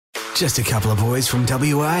Just a couple of boys from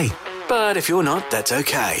WA. But if you're not, that's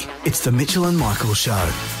okay. It's the Mitchell and Michael Show.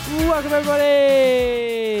 Welcome,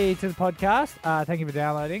 everybody, to the podcast. Thank you for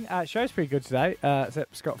downloading. Show's pretty good today,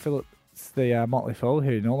 except Scott Phillips, the Motley Fool,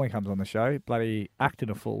 who normally comes on the show, bloody acting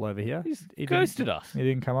a fool over here. He ghosted us. He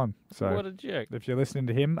didn't come on. So What a jerk. if you're listening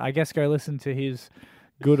to him, I guess go listen to his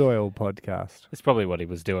Good Oil podcast. That's probably what he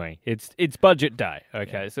was doing. It's budget day,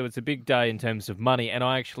 okay? So it's a big day in terms of money, and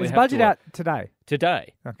I actually Is have budget to, out today?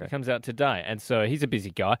 Today. Okay. It comes out today, and so he's a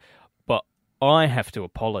busy guy, but I have to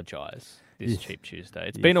apologise this Yes. Cheap Tuesday.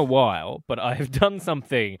 It's Yes. been a while, but I have done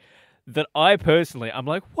something that I'm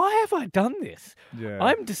like, why have I done this? Yeah.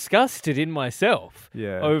 I'm disgusted in myself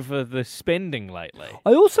Yeah. over the spending lately.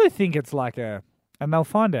 I also think it's like and they'll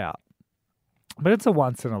find out, but it's a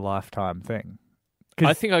once-in-a-lifetime thing.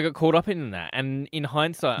 I think I got caught up in that, and in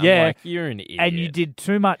hindsight, Yeah. I'm like, you're an idiot. And you did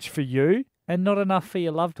too much for you and not enough for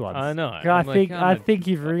your loved ones. I know. I think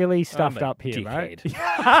you've really stuffed I'm a up here, mate.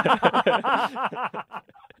 dickhead.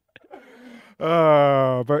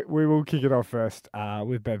 But we will kick it off first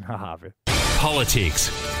with Ben Harvey. Politics,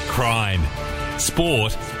 crime,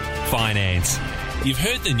 sport, finance. You've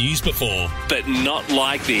heard the news before, but not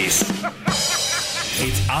like this.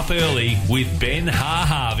 It's Up Early with Ben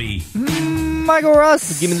Harvey. Michael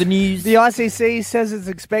Ross. Give me the news. The ICC says it's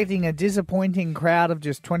expecting a disappointing crowd of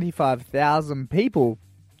just 25,000 people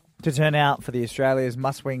to turn out for the Australia's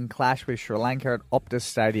must-win clash with Sri Lanka at Optus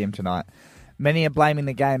Stadium tonight. Many are blaming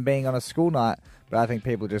the game being on a school night, but I think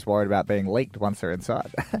people are just worried about being leaked once they're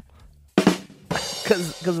inside.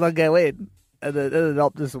 Because they'll go in, and the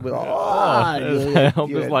Optus will be like,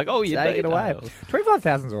 Optus like, oh, you take it away.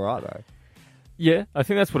 25,000's all right, though. Yeah, I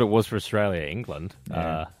think that's what it was for Australia, England,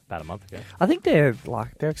 about a month ago. I think they're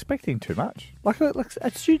expecting too much. Like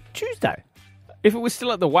it's Tuesday. If it was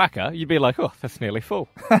still at the Wacker, you'd be like, oh, that's nearly full.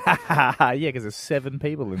 Yeah, because there's 7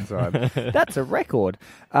 people inside. That's a record.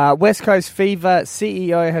 West Coast Fever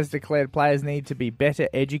CEO has declared players need to be better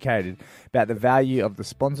educated about the value of the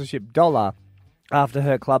sponsorship dollar after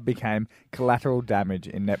her club became collateral damage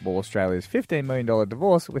in Netball Australia's $15 million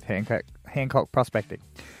divorce with Hancock Prospecting.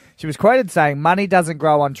 She was quoted saying, "Money doesn't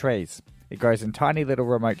grow on trees. It grows in tiny little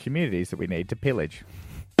remote communities that we need to pillage."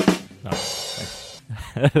 Nice.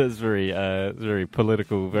 That was very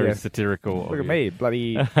political, very satirical. Look at me,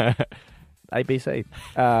 bloody ABC.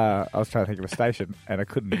 I was trying to think of a station, and I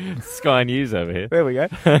couldn't. Sky News over here. There we go.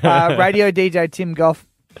 Radio DJ Tim Goff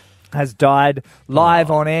has died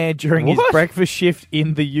live on air during his breakfast shift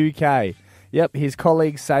in the UK. Yep, his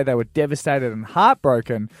colleagues say they were devastated and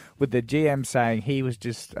heartbroken, with the GM saying he was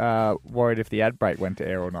just worried if the ad break went to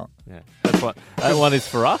air or not. Yeah, that one is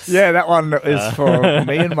for us. Yeah, that one is for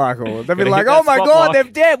me and Michael. They'll be like, hit oh that my spot God, block." they're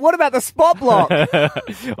dead. What about the spot block?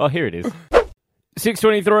 Oh, here it is.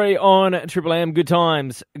 6:23 on Triple M. Good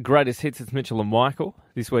times, greatest hits. It's Mitchell and Michael.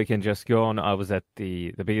 This weekend just gone, I was at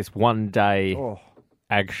the biggest one-day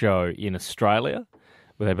ag show in Australia,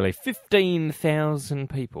 with I believe 15,000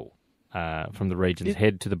 people from the regions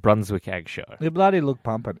head to the Brunswick Ag Show. They bloody look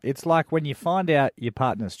pumping. It's like when you find out your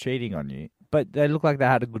partner's cheating on you, but they look like they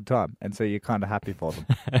had a good time, and so you're kind of happy for them.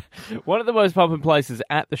 One of the most pumping places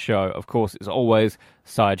at the show, of course, is always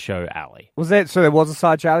Sideshow Alley. Was that so? There was a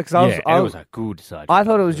sideshow? Because It was a good sideshow. I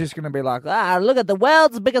thought it was just going to be like, look at the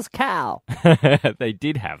world's biggest cow. They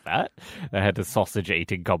did have that. They had a sausage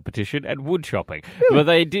eating competition and wood chopping, but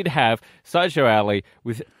they did have Sideshow Alley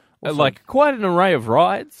with quite an array of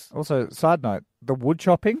rides. Also, side note, the wood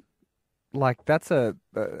chopping, that's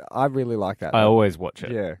I really like that. I always watch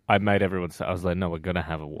it. Yeah. I made everyone say, I was like, no, we're going to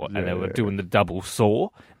have a watch. And they were Yeah. doing the double saw.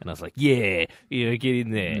 And I was like, yeah, get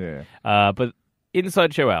in there. Yeah. But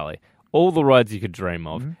inside Show Alley, all the rides you could dream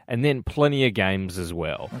of. And then plenty of games as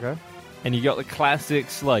well. Okay. And you got the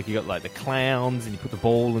classics, like you got like the clowns and you put the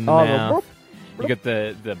ball in the Oh, mouth. You got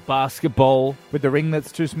the basketball. With the ring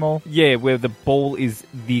that's too small. Yeah, where the ball is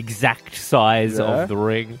the exact size Yeah. of the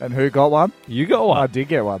ring. And who got one? You got I one. did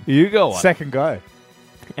get one. You got one. Second go.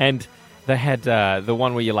 And they had the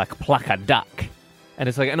one where you like pluck a duck. And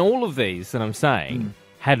it's like, and all of these that I'm saying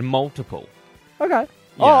had multiple. Okay. Yeah.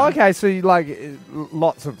 Oh, okay. So you like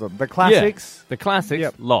lots of them. The classics. Yeah, the classics,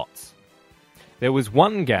 Yep. lots. There was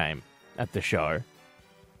one game at the show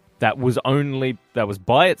that was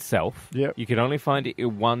by itself. Yep. You could only find it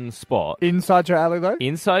in one spot. Inside your alley, though?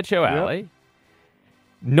 Inside Show Alley.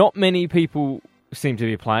 Not many people seem to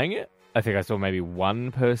be playing it. I think I saw maybe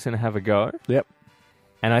one person have a go. Yep.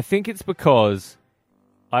 And I think it's because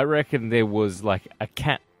I reckon there was like a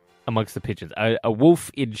cat amongst the pigeons, a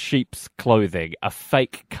wolf in sheep's clothing, a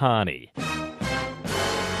fake carny.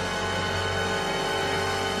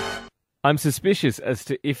 I'm suspicious as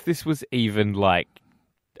to if this was even like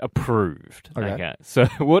approved. Okay. So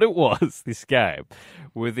what it was, this game,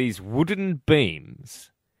 were these wooden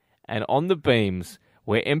beams, and on the beams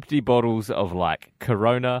were empty bottles of like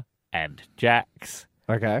Corona and Jack's.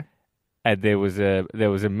 Okay. And there was a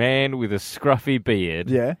man with a scruffy beard.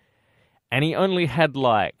 Yeah. And he only had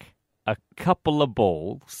like a couple of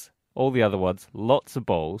balls. All the other ones, lots of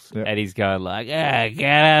balls. Yep. And he's going like,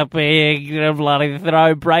 get up here, get a bloody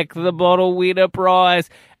throw, break the bottle, win a prize.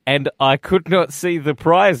 And I could not see the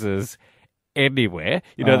prizes anywhere.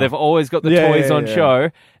 You know, they've always got the toys on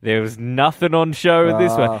show. There was nothing on show in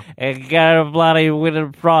this one. And get a bloody win a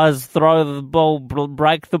prize, throw the ball,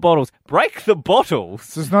 break the bottles. Break the bottles?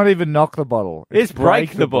 So it's not even knock the bottle. It's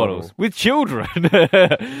break the bottles with children.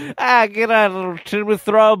 Get out,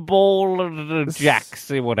 throw a ball and Jack,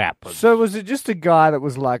 see what happens. So was it just a guy that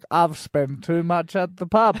was like, I've spent too much at the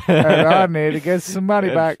pub and I need to get some money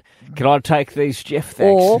back? Can I take these, Jeff?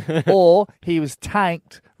 Thanks. Or he was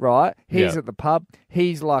tanked, right? He's at the pub.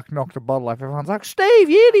 He's like knocked a bottle off. Everyone's like, Steve,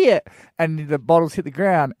 you idiot. And the bottles hit the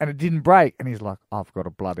ground and it didn't break. And he's like, I've got a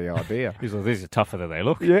bloody idea. He's like, these are tougher than they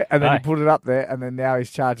look. Yeah, and then he put it up there, and then now he's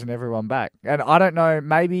charging everyone back. And I don't know,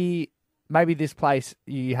 maybe this place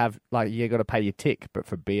you have like you got to pay your tick, but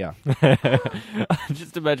for beer.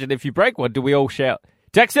 Just imagine if you break one, do we all shout,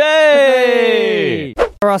 "Taxi!"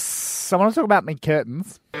 Ross, I want to talk about me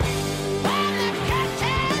curtains.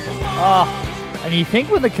 Oh, and you think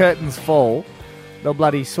when the curtains fall, they'll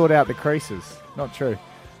bloody sort out the creases? Not true.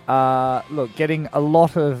 Look, getting a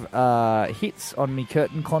lot of hits on me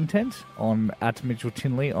curtain content on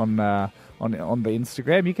 @MitchellTinley on the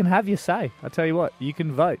Instagram. You can have your say. I tell you what, you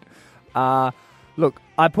can vote. Look,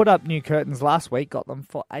 I put up new curtains last week, got them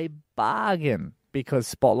for a bargain because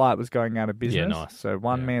Spotlight was going out of business. Yeah, nice. So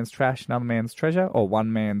one man's trash, another man's treasure, or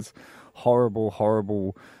one man's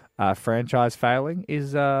horrible franchise failing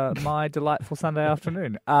is my delightful Sunday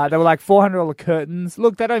afternoon. They were like $400 curtains.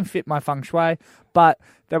 Look, they don't fit my feng shui, but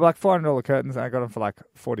they were like $400 curtains, and I got them for like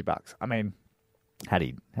 $40. I mean, how do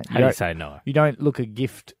you say no? You don't look a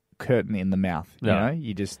gift curtain in the mouth. No.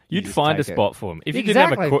 You know, you'd find a take spot for them. If you didn't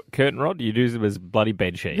have a curtain rod, you'd use them as bloody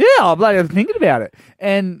bed sheet. Yeah, I'm thinking about it.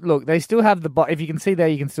 And look, they still have if you can see there,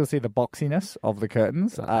 you can still see the boxiness of the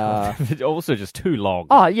curtains. They're also just too long.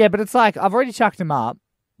 Oh, yeah, but it's like, I've already chucked them up.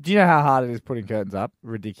 Do you know how hard it is putting curtains up?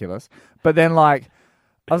 Ridiculous. But then, like,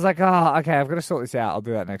 I was like, oh, okay, I've got to sort this out. I'll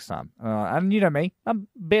do that next time. And you know me, I'm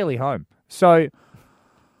barely home. So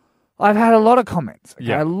I've had a lot of comments,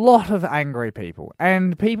 a lot of angry people,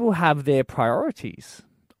 and people have their priorities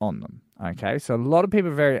on them, okay? So a lot of people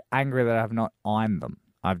are very angry that I have not ironed them.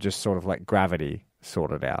 I've just sort of let gravity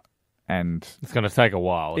sort it out. And it's going to take a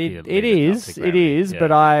while. It is,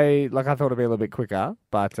 but I thought it'd be a little bit quicker,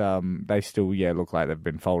 but they still, look like they've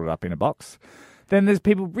been folded up in a box. Then there's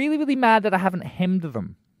people really, really mad that I haven't hemmed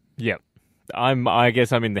them. Yep. I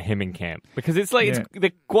guess I'm in the hemming camp because it's like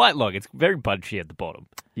they're quite long. It's very bunchy at the bottom.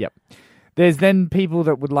 Yep. There's then people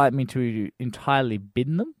that would like me to entirely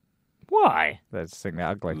bin them. Why? They just think they're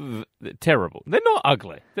ugly. They're terrible. They're not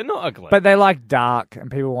ugly. But they like dark,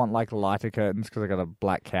 and people want like lighter curtains because they got a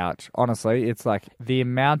black couch. Honestly, it's like the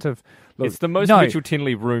amount of... Look, it's the most Mitchell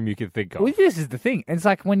Tinley room you could think of. Well, this is the thing. It's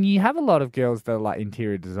like when you have a lot of girls that are like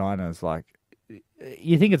interior designers, like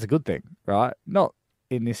you think it's a good thing, right? Not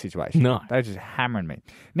in this situation. No. They're just hammering me.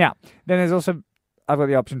 Now, then there's also... I've got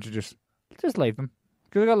the option to just leave them.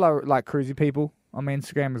 Because I've got like cruisy people on my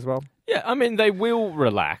Instagram as well. Yeah, I mean, they will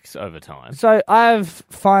relax over time. So I've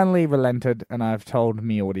finally relented, and I've told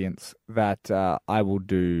me audience that I will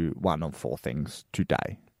do one of four things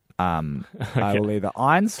today. Okay. I will either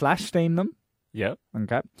iron/steam them. Yeah.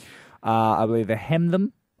 Okay. I will either hem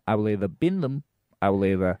them. I will either bin them. I will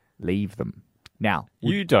either leave them. Now,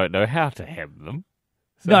 you don't know how to hem them.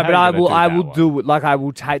 So no, but I will do it. Like I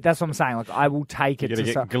will take. That's what I'm saying. Like I will take it to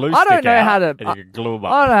get some. glue I don't stick know out how to. and you can glue them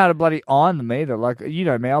up. I don't know how to bloody iron them either. Like you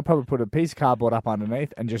know me, I'll probably put a piece of cardboard up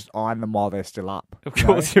underneath and just iron them while they're still up. Of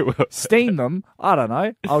course you will. Steam them. I don't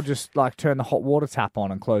know. I'll just like turn the hot water tap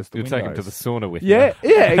on and close the windows. You'll take them to the sauna with you. Yeah,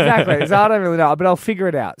 exactly. So I don't really know, but I'll figure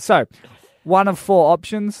it out. So, one of four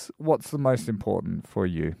options. What's the most important for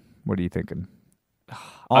you? What are you thinking?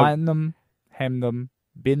 Iron them, hem them,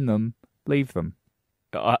 bin them, leave them.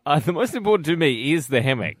 The most important to me is the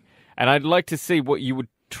hemming, and I'd like to see what you would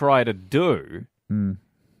try to do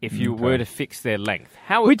if you were to fix their length.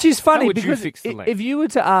 Which is funny would because you fix the length? If you were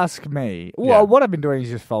to ask me, well, what I've been doing is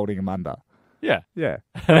just folding them under. Yeah,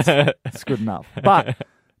 that's good enough. But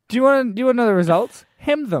do you want to know the results?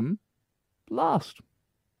 Hem them last.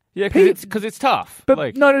 Yeah, because it's tough. But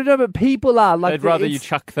like, no, but people are like they'd rather you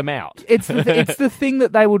chuck them out. It's the thing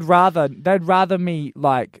that they would rather. They'd rather me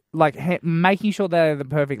making sure they're the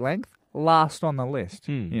perfect length, last on the list.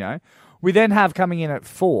 You know, we then have coming in at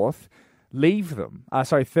fourth, leave them.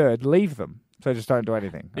 Third, leave them. So just don't do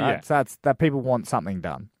anything. Right? Yeah. So that's that. People want something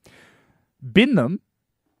done. Bin them.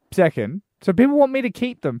 Second. So people want me to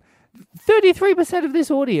keep them. 33% of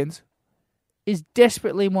this audience is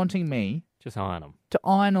desperately wanting me Just iron them. to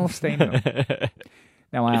iron or steam them.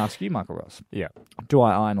 Now I ask you, Michael Ross. Yeah. Do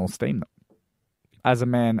I iron or steam them? As a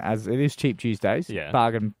man, as it is Cheap Tuesdays,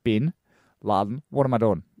 bargain bin, laden. What am I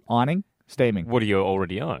doing? Ironing, steaming. What do you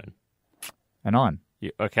already own? An iron.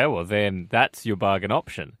 Okay, well then that's your bargain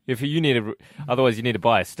option. If you need otherwise you need to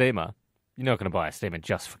buy a steamer. You're not going to buy a steamer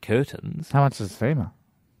just for curtains. How much is a steamer?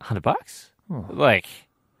 $100? Oh. Like,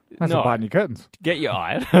 that's not buying your curtains. Get your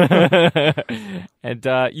iron.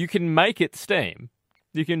 And you can make it steam.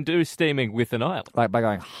 You can do steaming with an iron. Like by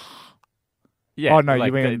going... Yeah. Oh, no, like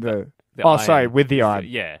you mean the iron. Sorry, with the iron.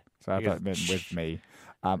 Yeah. So I thought it meant with me.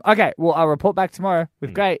 Okay, well, I'll report back tomorrow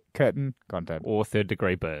with great curtain content. Or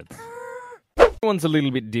third-degree birds. Everyone's a little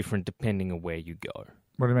bit different depending on where you go.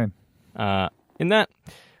 What do you mean? In that,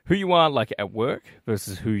 who you are like at work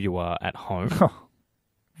versus who you are at home.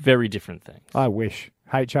 Very different things. I wish.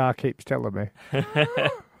 HR keeps telling me.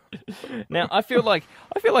 Now, I feel like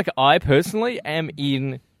I personally am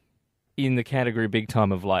in the category big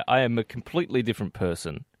time of like I am a completely different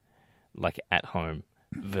person, like at home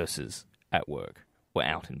versus at work or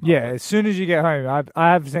out in public. Yeah, as soon as you get home,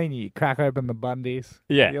 I have seen you crack open the Bundies.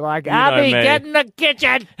 Yeah, you're like, Abby, get in the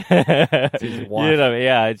kitchen. It's his wife. You know,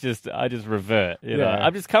 yeah, I just revert. You know,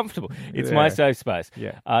 I'm just comfortable. It's my safe space.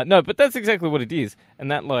 Yeah. No, but that's exactly what it is,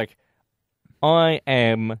 and that like I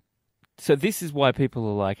am. So this is why people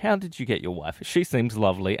are like, how did you get your wife? She seems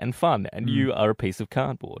lovely and fun, and you are a piece of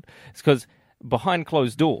cardboard. It's because behind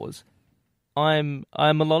closed doors, I'm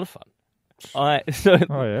a lot of fun. Oh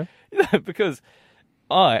yeah. Because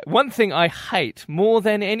one thing I hate more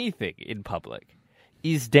than anything in public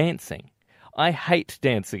is dancing. I hate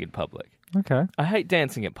dancing in public. Okay. I hate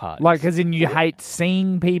dancing at parties. Like, as in you hate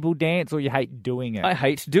seeing people dance or you hate doing it? I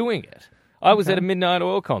hate doing it. I was at a Midnight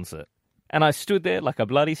Oil concert, and I stood there like a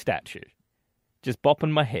bloody statue, just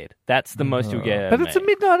bopping my head. That's the most you'll get out of But it's me. a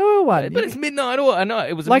Midnight Oil one. But it's Midnight Oil. I know.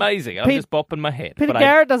 It was Like, amazing. I'm just bopping my head. Peter but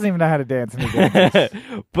Garrett doesn't even know how to dance in the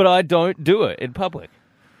dances. But I don't do it in public.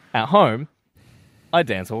 At home, I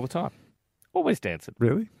dance all the time. Always dancing.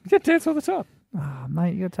 Really? Yeah, dance all the time. Oh,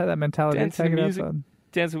 mate, you got to take that mentality and Dancing take to it music. outside.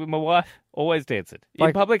 Dancing with my wife. Always dancing. In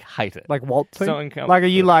Like- public, hate it. Like waltzing? So uncomfortable. Like, are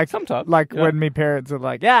you like... Sometimes, Like yeah. when me parents are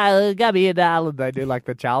like, yeah, got me in Ireland, they do like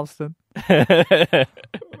the Charleston.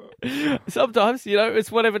 Sometimes, you know,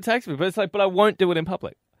 it's whatever it takes me. But it's like, but I won't do it in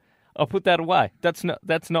public. I'll put that away. That's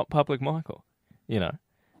not public Michael. You know.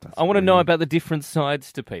 I want to know about the different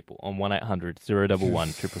sides to people on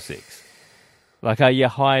 1-800-011-666. Like, are you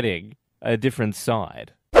hiding a different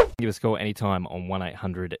side? Give us a call anytime on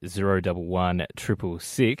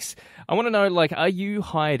 1-800-011-666. I want to know, like, are you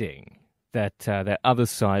hiding that other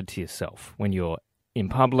side to yourself when you're in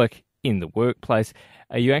public, in the workplace?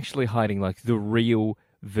 Are you actually hiding, like, the real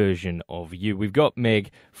version of you? We've got Meg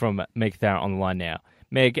from Meg Thara on the line now.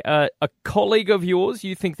 Meg, a colleague of yours,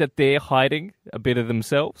 you think that they're hiding a bit of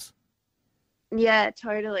themselves? Yeah,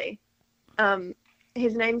 totally.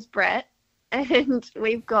 His name's Brett, and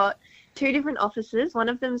we've got 2 different offices. One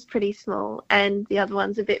of them's pretty small, and the other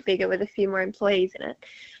one's a bit bigger with a few more employees in it.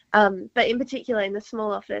 But in particular, in the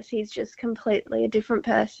small office, he's just completely a different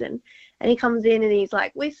person. And he comes in and he's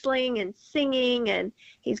like whistling and singing, and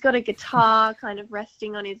he's got a guitar kind of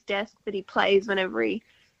resting on his desk that he plays whenever he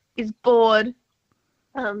is bored.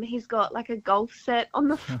 He's got like a golf set on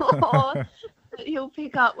the floor that he'll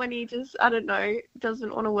pick up when he just, I don't know,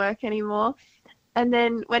 doesn't want to work anymore. And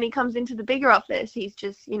then when he comes into the bigger office, he's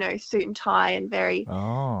just, you know, suit and tie and very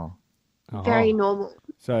normal.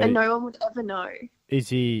 So And no one would ever know. is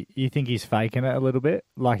he? You think he's faking it a little bit?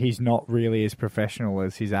 Like he's not really as professional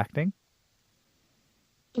as he's acting?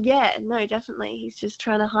 Yeah, no, definitely. He's just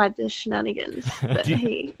trying to hide the shenanigans that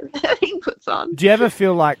he puts on. Do you ever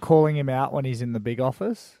feel like calling him out when he's in the big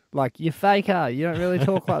office? Like, you faker, you don't really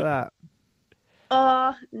talk like that.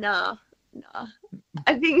 Oh, nah.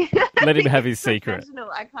 I think Let him have his secret. professional.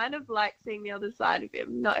 I kind of like seeing the other side of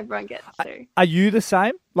him. Not everyone gets to. Are you the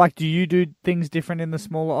same? Like, do you do things different in the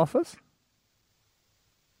smaller office?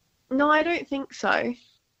 No, I don't think so.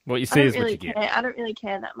 What you I see don't is what really you get. care. I don't really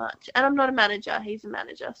care that much. And I'm not a manager. He's a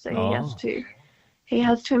manager, so Oh. he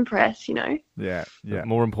has to impress, you know. Yeah, The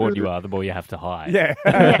more important you are, the more you have to hide. Yeah.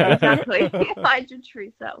 Yeah, exactly. Hide your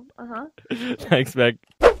true self. Thanks, Meg.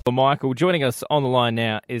 Michael, joining us on the line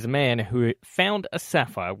now is a man who found a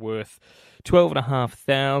sapphire worth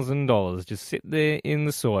 $12,500 just sitting there in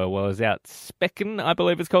the soil while he's out specking, I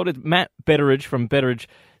believe it's called. It's Matt Betteridge from Betteridge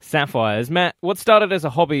Sapphires. Matt, what started as a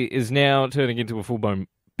hobby is now turning into a full-blown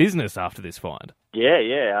business after this find.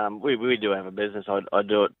 Yeah. We do have a business. I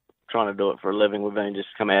do it, trying to do it for a living. We've only just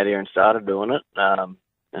come out here and started doing it.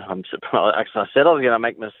 I'm surprised. Actually, I said I was going to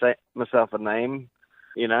make myself a name,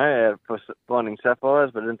 for finding sapphires,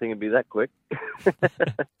 but I didn't think it'd be that quick.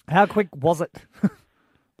 How quick was it?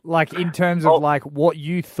 Like, in terms of, what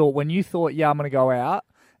you thought, when you thought, I'm going to go out,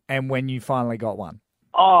 and when you finally got one?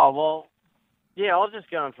 Oh, well, yeah, I was just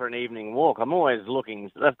going for an evening walk. I'm always looking.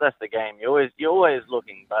 That's the game. You're always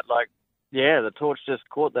looking. But, the torch just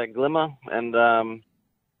caught that glimmer, and I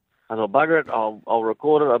thought, bugger it, I'll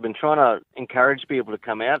record it. I've been trying to encourage people to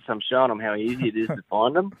come out, so I'm showing them how easy it is to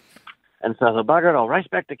find them. And so I thought, bugger it, I'll race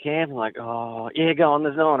back to camp. I'm go on,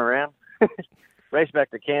 there's no one around. Race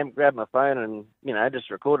back to camp, grab my phone, and,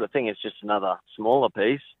 just record the thing. It's just another smaller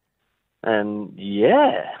piece. And,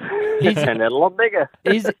 it turned out a lot bigger.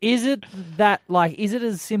 Is it that, is it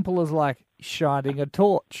as simple as, shining a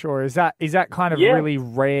torch? Or is that kind of really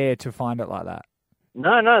rare to find it like that?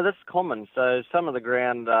 No, that's common. So some of the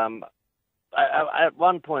ground, at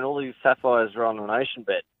one point, all these sapphires were on an ocean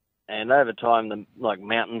bed. And over time, the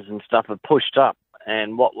mountains and stuff have pushed up.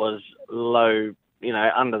 And what was low,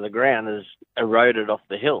 under the ground is eroded off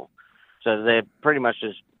the hill. So they're pretty much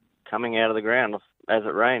just coming out of the ground as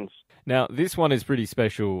it rains. Now, this one is pretty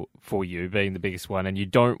special for you, being the biggest one, and you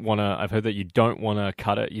don't want to, I've heard that you don't want to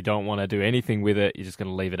cut it, you don't want to do anything with it, you're just going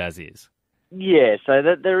to leave it as is. Yeah, so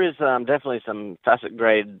there is definitely some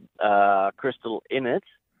facet-grade crystal in it,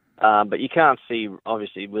 but you can't see,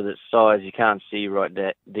 obviously, with its size, you can't see right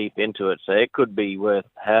deep into it, so it could be worth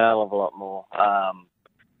a hell of a lot more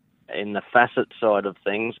in the facet side of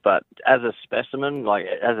things, but as a specimen,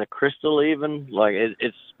 as a crystal even,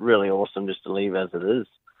 it's really awesome just to leave as it is.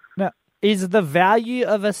 Now, is the value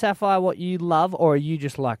of a sapphire what you love, or are you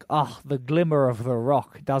just the glimmer of the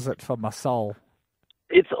rock does it for my soul?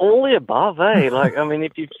 It's all the above, eh?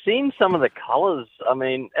 If you've seen some of the colours,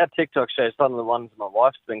 our TikTok shows some of the ones my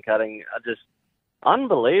wife's been cutting are just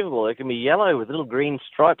unbelievable. It can be yellow with little green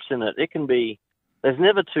stripes in it. It can be, there's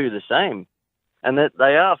never two the same. And that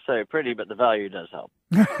they are so pretty, but the value does help.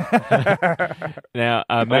 Now,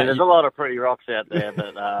 there's a lot of pretty rocks out there,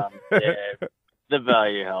 but the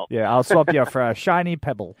value helps. Yeah, I'll swap you for a shiny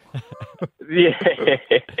pebble. Yeah.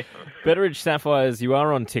 Betteridge Sapphires, you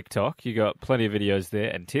are on TikTok. You got plenty of videos there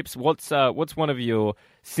and tips. What's one of your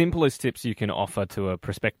simplest tips you can offer to a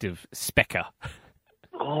prospective specker?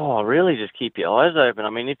 Oh, really just keep your eyes open.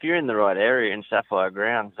 If you're in the right area in sapphire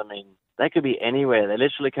grounds, they could be anywhere. They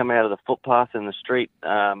literally come out of the footpath in the street,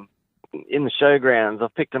 in the showgrounds.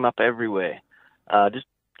 I've picked them up everywhere. Just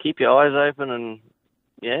keep your eyes open and,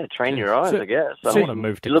 train your eyes, I guess. I want to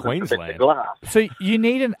move to Queensland. So you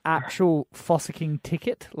need an actual fossicking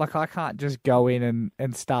ticket? I can't just go in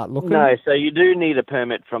and start looking? No, so you do need a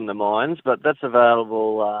permit from the mines, but that's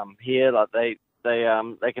available here. They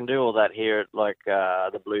can do all that here at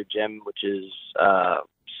the Blue Gem, which is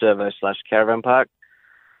Servo/Caravan Park.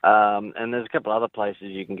 And there's a couple other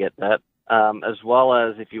places you can get that. As well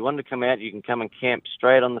as if you want to come out, you can come and camp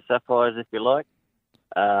straight on the sapphires if you like.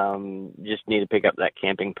 You just need to pick up that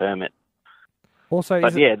camping permit. Also,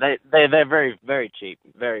 they're very, very cheap.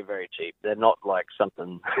 Very, very cheap. They're not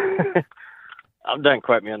something... Don't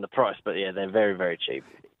quote me on the price, but they're very, very cheap.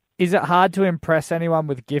 Is it hard to impress anyone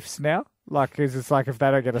with gifts now? Is it if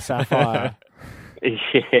they don't get a sapphire...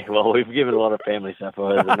 Yeah, well, we've given a lot of family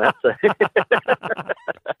sapphires and that, so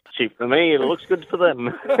cheap for me, it looks good for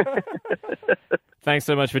them. Thanks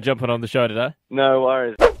so much for jumping on the show today. No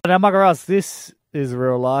worries. Now, Mugger Ross, this is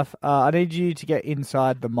real life. I need you to get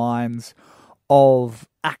inside the minds of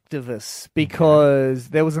activists, because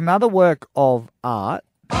there was another work of art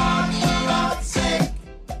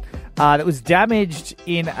that was damaged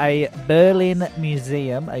in a Berlin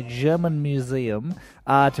museum, a German museum,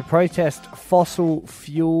 to protest fossil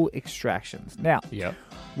fuel extractions. Now,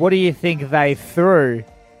 what do you think they threw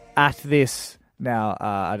at this? Now,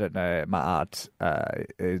 I don't know, my art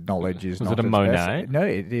knowledge is not... Was it a Monet? No,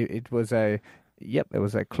 it was a... Yep, it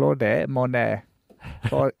was a Claude Monet.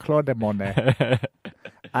 Claude Monet.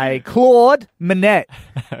 A Claude Monet.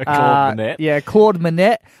 Claude Monet? Yeah, Claude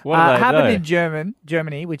Monet. What do they happened do? in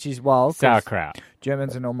Germany, which is wild. Sauerkraut.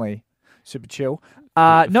 Germans are normally super chill.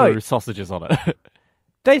 Threw sausages on it.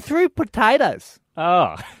 They threw potatoes.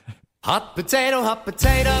 Oh. Hot potato, hot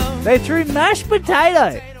potato. They threw mashed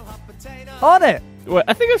potato on it. Well,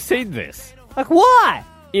 I think I've seen this. Why?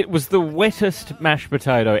 It was the wettest mashed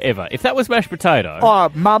potato ever. If that was mashed potato... Oh,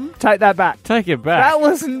 Mum, take that back. Take it back. That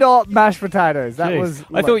was not mashed potatoes. That Jeez. was...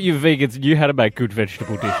 I thought you vegans knew how to make good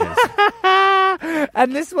vegetable dishes.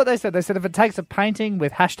 And this is what they said. They said if it takes a painting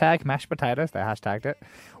with hashtag mashed potatoes, they hashtagged it,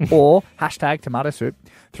 or hashtag tomato soup,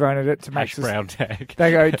 thrown at it to make... Hash brown tag.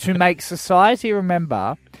 They go, to make society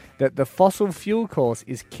remember that the fossil fuel course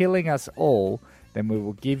is killing us all, then we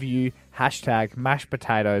will give you hashtag mashed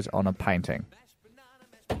potatoes on a painting.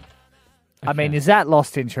 I mean, is that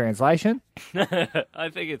lost in translation? I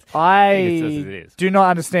think it's I as it is. do not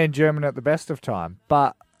understand German at the best of time,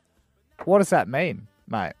 but what does that mean,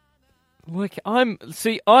 mate? Like, I'm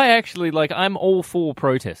all for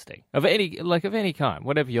protesting of any kind,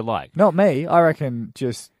 whatever you like. Not me. I reckon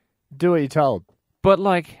just do what you're told. But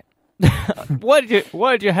like, why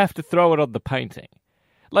did you have to throw it on the painting?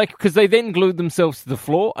 Like, because they then glued themselves to the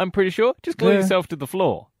floor. I'm pretty sure. Just glue yourself to the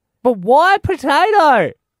floor. But why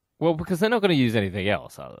potato? Well, because they're not going to use anything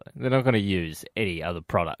else, are they? They're not going to use any other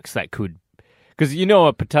products that could... Because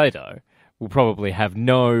a potato will probably have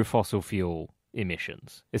no fossil fuel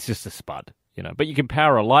emissions. It's just a spud, But you can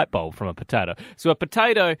power a light bulb from a potato. So a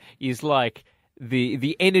potato is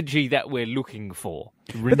the energy that we're looking for.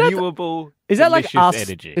 Renewable, is that like us,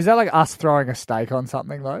 energy. Is that like us throwing a steak on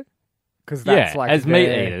something, though? Because that's as meat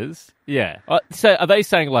eaters. Yeah. So are they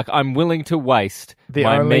saying, I'm willing to waste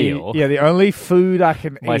my meal? Yeah, the only food I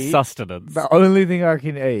can eat. My sustenance. The only thing I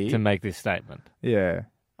can eat. To make this statement. Yeah.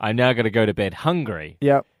 I'm now going to go to bed hungry.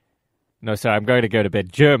 Yep. No, sorry, I'm going to go to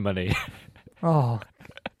bed Germany. Oh,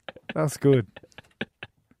 that's good.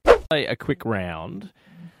 Play a quick round.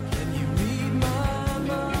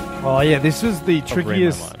 Oh, yeah, this was the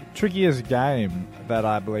trickiest game that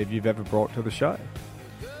I believe you've ever brought to the show.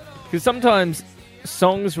 Because sometimes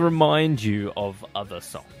songs remind you of other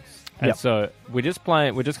songs. And so we're just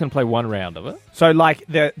going to play one round of it. So,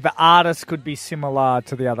 the artist could be similar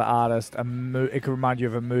to the other artist. It could remind you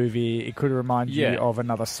of a movie. It could remind you of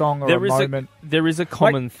another song or a moment. There is a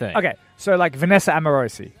common thing. Okay, so Vanessa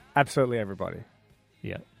Amorosi, absolutely everybody.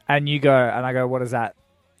 Yeah. And you go, and I go, what does that,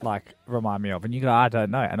 remind me of? And you go, I don't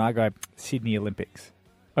know. And I go, Sydney Olympics.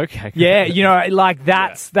 Okay. Yeah,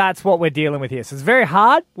 that's what we're dealing with here. So it's very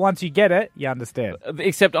hard. Once you get it, you understand.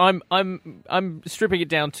 Except I'm stripping it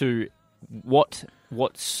down to what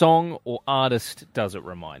song or artist does it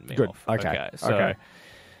remind me of. Okay. So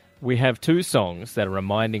we have two songs that are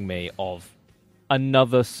reminding me of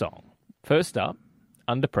another song. First up,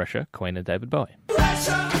 Under Pressure, Queen and David Bowie.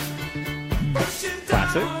 Classic.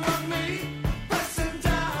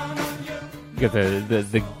 You got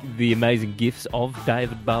the amazing gifts of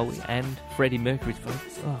David Bowie and Freddie Mercury's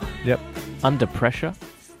voice. Oh. Yep. Under Pressure.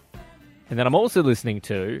 And then I'm also listening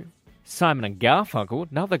to Simon and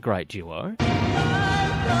Garfunkel, another great duo.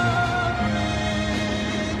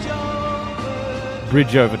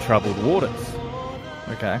 Bridge Over Troubled Waters.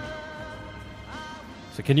 Okay.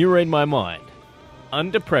 So can you read my mind?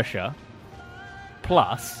 Under Pressure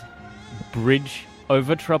plus Bridge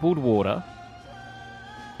Over Troubled Water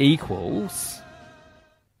equals...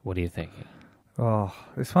 What do you think? Oh,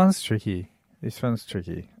 this one's tricky.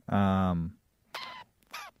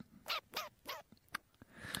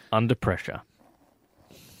 Under Pressure.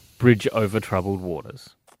 Bridge Over Troubled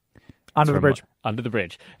Waters. Under the Bridge. Under the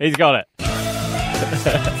Bridge. He's got it.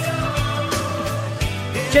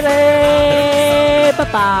 Chile,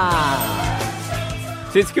 papa.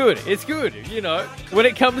 So it's good. When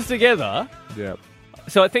it comes together. Yep.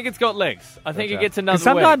 So I think it's got legs. I think it gets another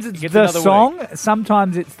sometimes week. It's the song,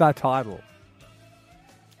 sometimes it's the title.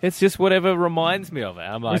 It's just whatever reminds me of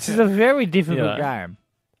it. This is a very difficult game.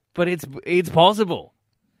 But it's possible.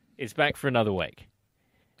 It's back for another week.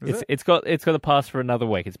 It's got to pass for another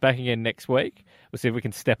week. It's back again next week. We'll see if we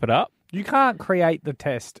can step it up. You can't create the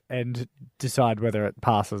test and decide whether it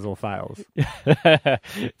passes or fails.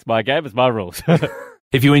 It's my game, it's my rules.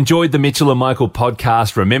 If you enjoyed the Mitchell and Michael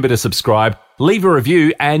podcast, remember to subscribe, leave a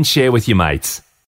review and share with your mates.